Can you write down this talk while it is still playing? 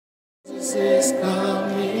Jesus is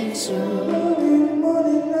coming soon.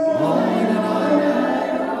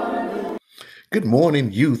 Good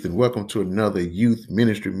morning, youth, and welcome to another Youth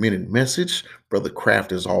Ministry Minute message. Brother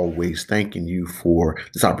Kraft, as always, thanking you for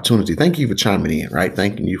this opportunity. Thank you for chiming in, right?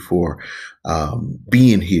 Thanking you for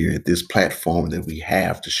being here at this platform that we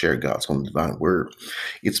have to share God's holy divine word.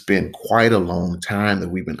 It's been quite a long time that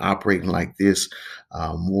we've been operating like this,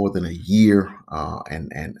 more than a year,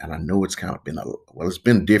 and I know it's kind of been it's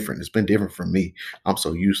been different. It's been different for me. I'm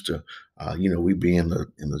so used to we be in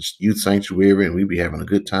the youth sanctuary and we be having a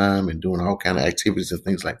good time and doing all kind of activities and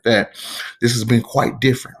things like that. This has been quite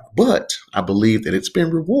different, but I believe that it's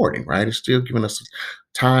been rewarding, right? It's still giving us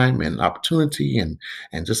time and opportunity and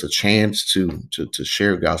just a chance to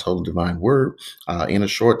share God's holy divine word in a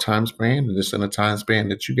short time span, and just in a time span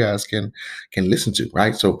that you guys can listen to,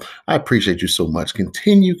 right? So I appreciate you so much.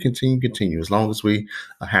 Continue. As long as we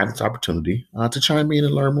have this opportunity to chime in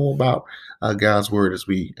and learn more about God's word as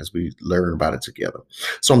we learn about it together.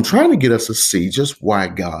 So I'm trying to get us to see just why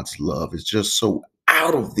God's love is just so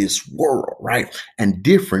out of this world, right? And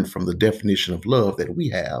different from the definition of love that we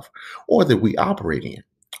have or that we operate in.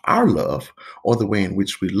 Our love, or the way in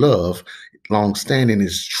which we love, long-standing,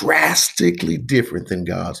 is drastically different than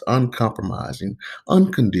God's uncompromising,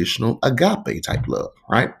 unconditional agape type love,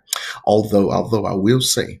 right? Although I will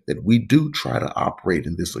say that we do try to operate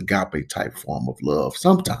in this agape type form of love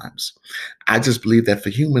sometimes. I just believe that for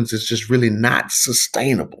humans, it's just really not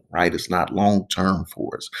sustainable, right? It's not long term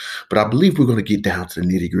for us. But I believe we're going to get down to the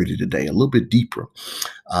nitty gritty today, a little bit deeper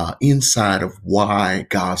inside of why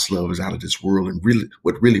God's love is out of this world and really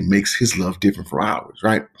what really makes his love different from ours,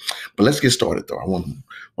 right? But let's get started, though. I want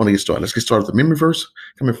to get started. Let's get started with the memory verse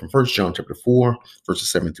coming from 1 John chapter 4, verses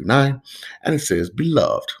 7 through 9. And it says,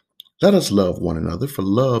 "Beloved, let us love one another, for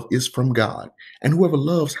love is from God. And whoever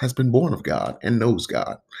loves has been born of God and knows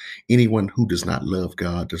God. Anyone who does not love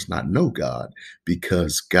God does not know God,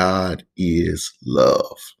 because God is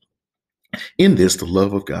love. In this, the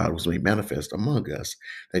love of God was made manifest among us,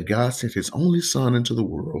 that God sent his only Son into the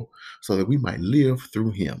world so that we might live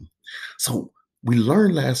through him." So we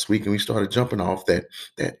learned last week, and we started jumping off that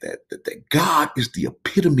God is the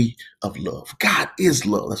epitome of love. God is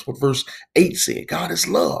love. That's what verse 8 said. God is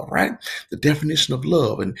love, right? The definition of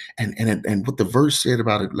love, and what the verse said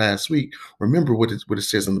about it last week. Remember what it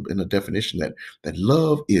says in the definition, that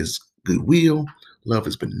love is goodwill, love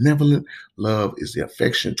is benevolent, love is the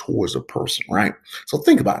affection towards a person, right? So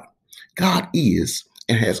think about it. God is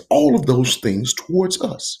and has all of those things towards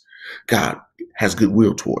us. God has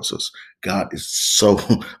goodwill towards us. God is so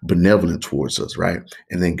benevolent towards us, right?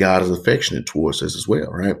 And then God is affectionate towards us as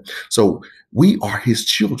well, right? So we are his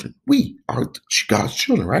children. We are God's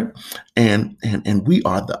children, right? And we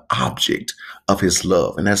are the object of his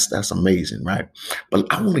love. And that's amazing, right? But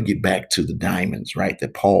I want to get back to the diamonds, right?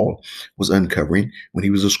 That Paul was uncovering when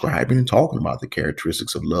he was describing and talking about the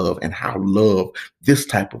characteristics of love and how love, this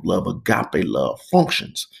type of love, agape love,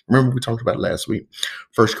 functions. Remember, we talked about it last week,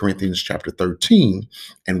 1 Corinthians chapter 13,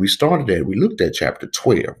 and we looked at chapter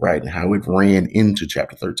 12, right? And how it ran into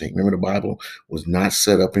chapter 13. Remember, the Bible was not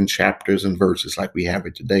set up in chapters and verses like we have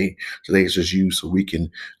it today. Today it's just used so we can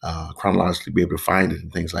chronologically be able to find it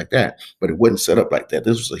and things like that. But it wasn't set up like that.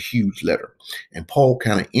 This was a huge letter. And Paul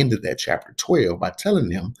kind of ended that chapter 12 by telling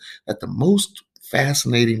them that the most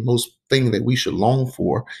fascinating, most thing that we should long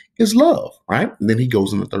for is love, right? And then he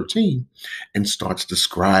goes into 13 and starts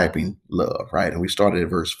describing love, right? And we started at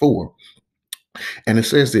verse 4. And it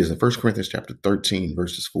says this in 1 Corinthians chapter 13,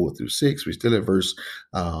 verses 4 through 6. We're still at we're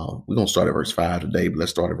going to start at verse 5 today, but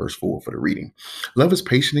let's start at verse 4 for the reading. "Love is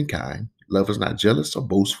patient and kind. Love is not jealous or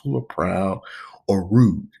boastful or proud or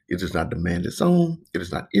rude. It does not demand its own. It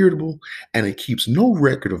is not irritable, and it keeps no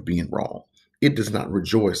record of being wrong. It does not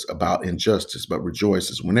rejoice about injustice, but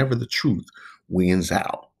rejoices whenever the truth wins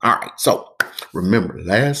out." All right, so remember,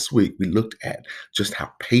 last week we looked at just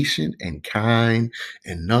how patient and kind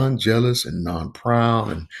and non-jealous and non-proud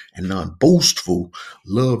and non-boastful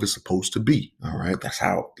love is supposed to be. All right, that's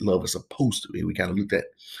how love is supposed to be. We kind of looked at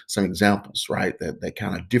some examples, right, that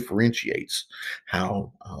kind of differentiates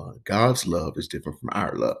how God's love is different from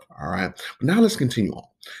our love. All right, but now let's continue on,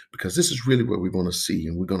 because this is really what we're going to see,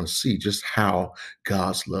 and we're going to see just how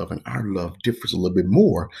God's love and our love differs a little bit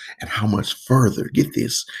more, and how much further, get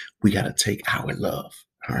this, we got to take our love.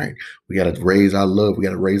 All right, we got to raise our love. We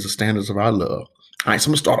got to raise the standards of our love. All right, so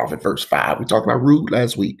I'm going to start off at verse 5. We talked about rude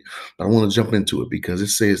last week, but I want to jump into it because it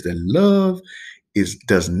says that love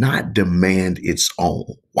does not demand its own.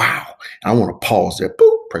 Wow. And I want to pause there.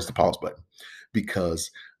 Boop, press the pause button, because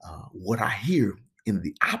what I hear in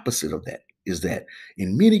the opposite of that is that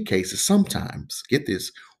in many cases, sometimes, get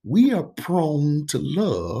this, we are prone to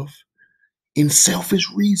love in selfish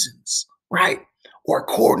reasons, right? Or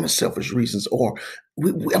according to selfish reasons, or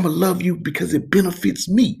I'm gonna love you because it benefits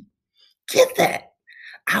me. Get that?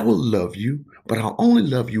 I will love you, but I'll only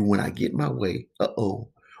love you when I get my way.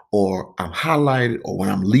 Or I'm highlighted, or when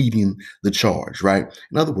I'm leading the charge, right?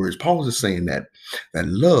 In other words, Paul is saying that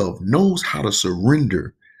love knows how to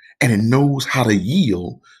surrender and it knows how to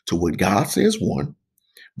yield to what God says, one,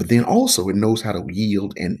 but then also it knows how to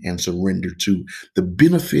yield and surrender to the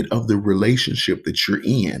benefit of the relationship that you're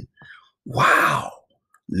in. Wow.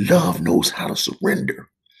 Love knows how to surrender.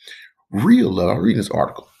 Real love. I read this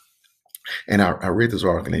article, and I read this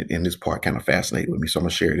article, and this part kind of fascinated with me. So I'm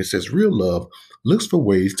going to share it. It says, real love looks for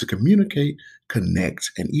ways to communicate,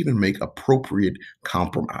 connect, and even make appropriate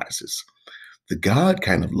compromises. The God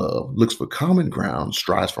kind of love looks for common ground,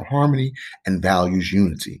 strives for harmony, and values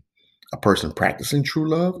unity. A person practicing true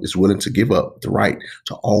love is willing to give up the right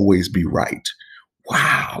to always be right.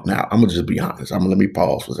 Wow. Now, I'm going to just be honest. Let me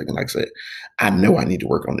pause for a second. Like I said, I know I need to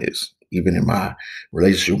work on this. Even in my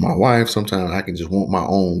relationship with my wife, sometimes I can just want my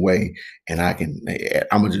own way, and I'm going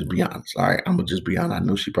to just be honest. All right. I'm going to just be honest. I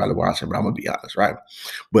know she probably watching, but I'm going to be honest. Right.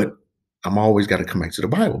 But I'm always got to come back to the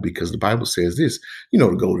Bible, because the Bible says this, the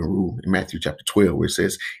golden rule in Matthew chapter 12, where it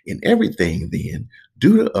says, in everything then,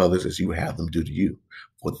 do to others as you would have them do to you.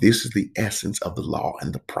 For this is the essence of the law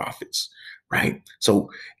and the prophets, right?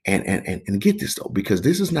 So, and get this though, because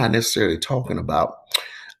this is not necessarily talking about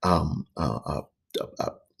um, uh, uh, uh,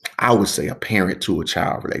 I would say a parent to a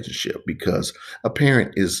child relationship, because a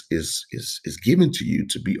parent is given to you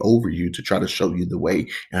to be over you, to try to show you the way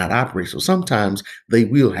and how to operate. So sometimes they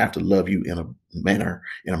will have to love you in a manner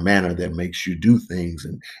that makes you do things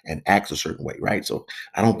and acts a certain way, right? So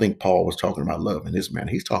I don't think Paul was talking about love in this manner.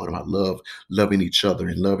 He's talking about loving each other,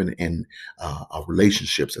 and loving in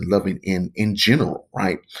relationships, and loving in general,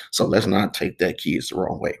 right? So let's not take that kids the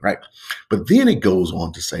wrong way, right? But then it goes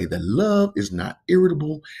on to say that love is not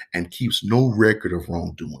irritable and keeps no record of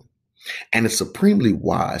wrongdoing. And it's supremely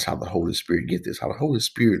wise how the Holy Spirit, get this, how the Holy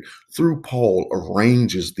Spirit through Paul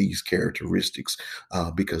arranges these characteristics,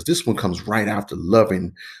 because this one comes right after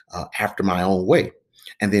loving after my own way.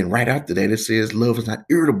 And then right after that, it says love is not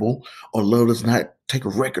irritable, or love does not take a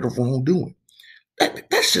record of wrongdoing.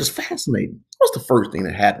 That's just fascinating. What's the first thing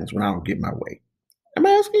that happens when I don't get my way? I'm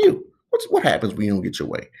asking you, what happens when you don't get your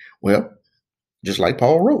way? Well, just like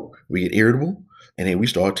Paul wrote, we get irritable, and then we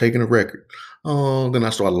start taking a record. Then I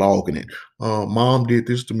start logging it. Mom did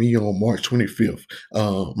this to me on March 25th.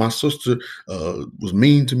 My sister was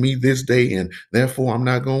mean to me this day, and therefore I'm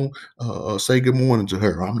not going to say good morning to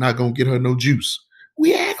her. I'm not going to get her no juice.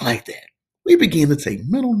 We act like that. We begin to take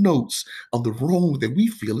mental notes of the wrong that we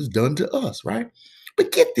feel is done to us, right?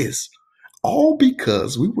 But get this, all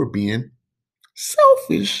because we were being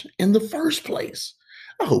selfish in the first place.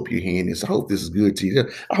 I hope you're hearing this. I hope this is good to you.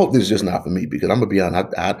 I hope this is just not for me, because I'm gonna be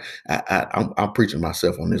honest. I'm preaching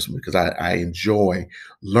myself on this one, because I enjoy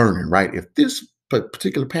learning. Right? If this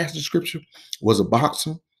particular passage of scripture was a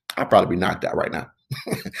boxer, I'd probably be knocked out right now.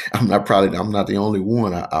 I'm not the only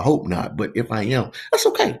one. I hope not. But if I am, that's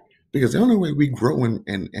okay. Because the only way we grow and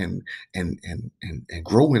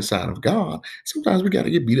grow inside of God, sometimes we got to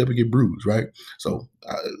get beat up and get bruised, right? So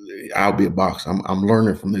I'll be a boxer. I'm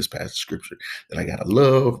learning from this passage of scripture that I gotta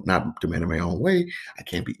love, not demand my own way. I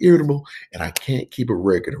can't be irritable, and I can't keep a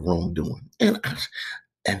record of wrongdoing. And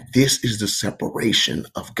this is the separation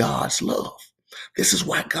of God's love. This is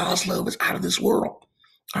why God's love is out of this world.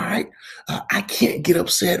 All right. I can't get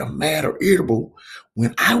upset or mad or irritable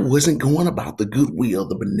when I wasn't going about the goodwill,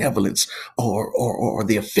 the benevolence, or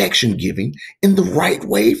the affection giving in the right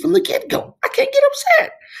way from the get go. I can't get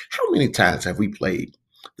upset. How many times have we played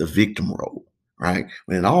the victim role, right?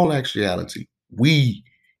 When in all actuality,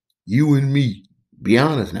 you and me, be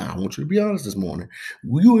honest now. I want you to be honest this morning.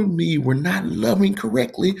 You and me were not loving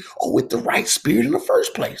correctly or with the right spirit in the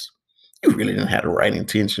first place. You really didn't have the right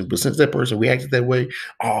intention, but since that person reacted that way,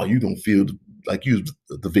 oh, you're going to feel like you're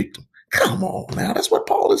the victim. Come on now. That's what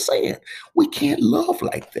Paul is saying. We can't love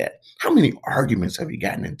like that. How many arguments have you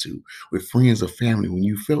gotten into with friends or family when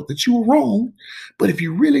you felt that you were wrong? But if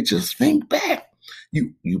you really just think back,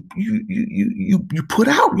 you put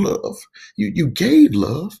out love. You gave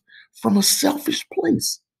love from a selfish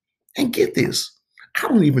place. And get this, I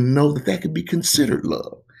don't even know that could be considered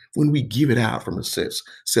love when we give it out from a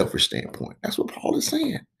selfish standpoint. That's what Paul is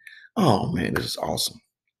saying. Oh man, this is awesome.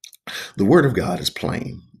 The word of God is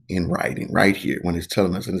plain in writing right here when it's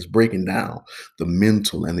telling us, and it's breaking down the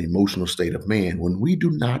mental and the emotional state of man when we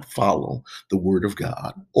do not follow the word of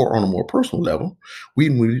God, or on a more personal level,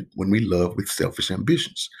 when we love with selfish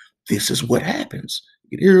ambitions. This is what happens.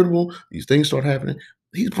 get irritable, these things start happening.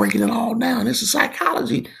 He's breaking it all down. This is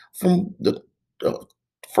psychology from the uh,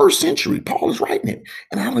 first century. Paul is writing it.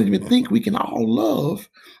 And I don't even think we can all love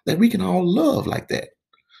like that.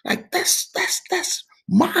 Like that's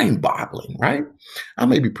mind-boggling, right? I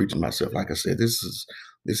may be preaching myself. Like I said, this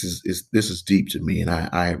is deep to me, and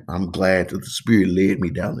I'm glad that the Spirit led me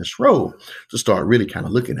down this road to start really kind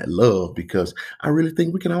of looking at love because I really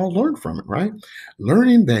think we can all learn from it, right?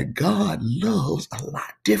 Learning that God loves a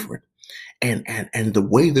lot different, and the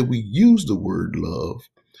way that we use the word love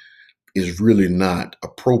is really not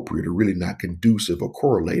appropriate or really not conducive or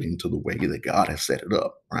correlating to the way that God has set it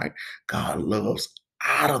up, right? God loves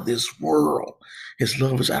out of this world. His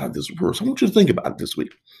love is out of this world. So I want you to think about it this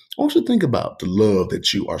week. I want you to think about the love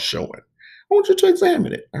that you are showing. I want you to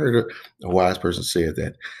examine it. I heard a wise person said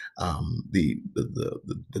that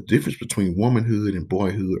the difference between womanhood and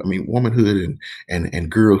boyhood, I mean womanhood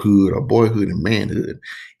and girlhood or boyhood and manhood,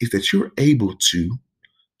 is that you're able to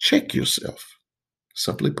check yourself.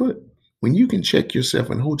 Simply put, when you can check yourself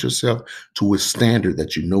and hold yourself to a standard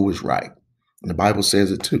that you know is right, and the Bible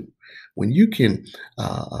says it too. When you can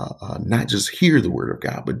not just hear the word of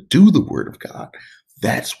God, but do the word of God,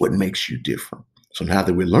 that's what makes you different. So now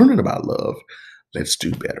that we're learning about love, let's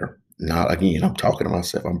do better. Now, again, I'm talking to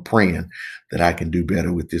myself. I'm praying that I can do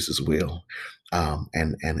better with this as well,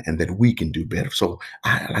 and that we can do better. So,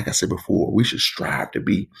 like I said before, we should strive to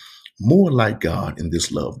be more like God in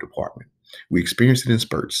this love department. We experience it in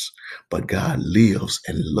spurts, but God lives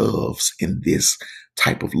and loves in this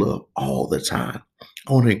type of love all the time.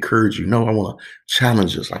 I want to encourage you. No, I want to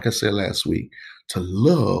challenge us, like I said last week, to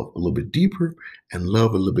love a little bit deeper and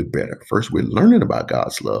love a little bit better. First, we're learning about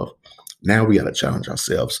God's love. Now we got to challenge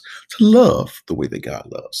ourselves to love the way that God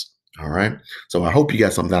loves. All right. So I hope you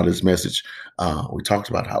got something out of this message. We talked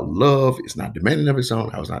about how love is not demanding of its own,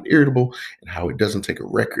 how it's not irritable, and how it doesn't take a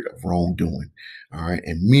record of wrongdoing. All right.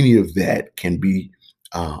 And many of that can be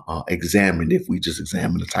examined if we just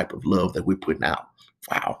examine the type of love that we're putting out.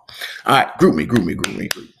 Wow. All right. Group me, group me, group me.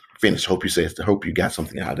 Finish. Hope you got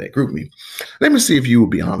something out of that. Group me. Let me see if you will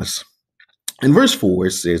be honest. In verse 4,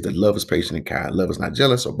 it says that love is patient and kind. Love is not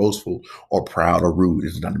jealous or boastful or proud or rude. It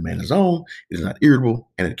is not a man his own. It is not irritable,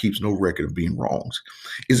 and it keeps no record of being wronged.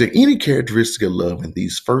 Is there any characteristic of love in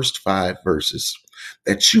these first 5 verses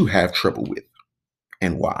that you have trouble with,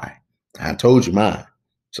 and why? I told you mine.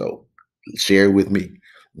 So share it with me.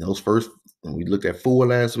 Those first, when we looked at 4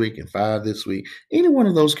 last week and 5 this week, any one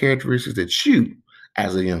of those characteristics that you,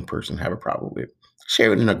 as a young person, have a problem with,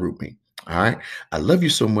 share it in a group me. All right. I love you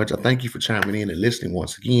so much. I thank you for chiming in and listening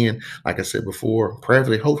once again. Like I said before,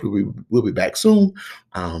 prayerfully, hopefully we'll be back soon.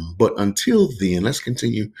 But until then, let's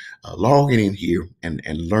continue logging in here and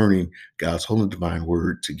learning God's holy divine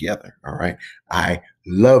word together. All right. I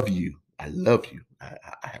love you. I love you. I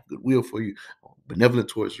have goodwill for you, benevolent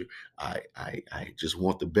towards you. I just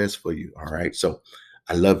want the best for you. All right. So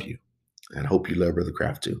I love you and I hope you love Brother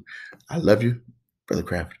Craft too. I love you, Brother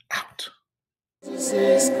Craft out. This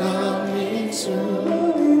is God.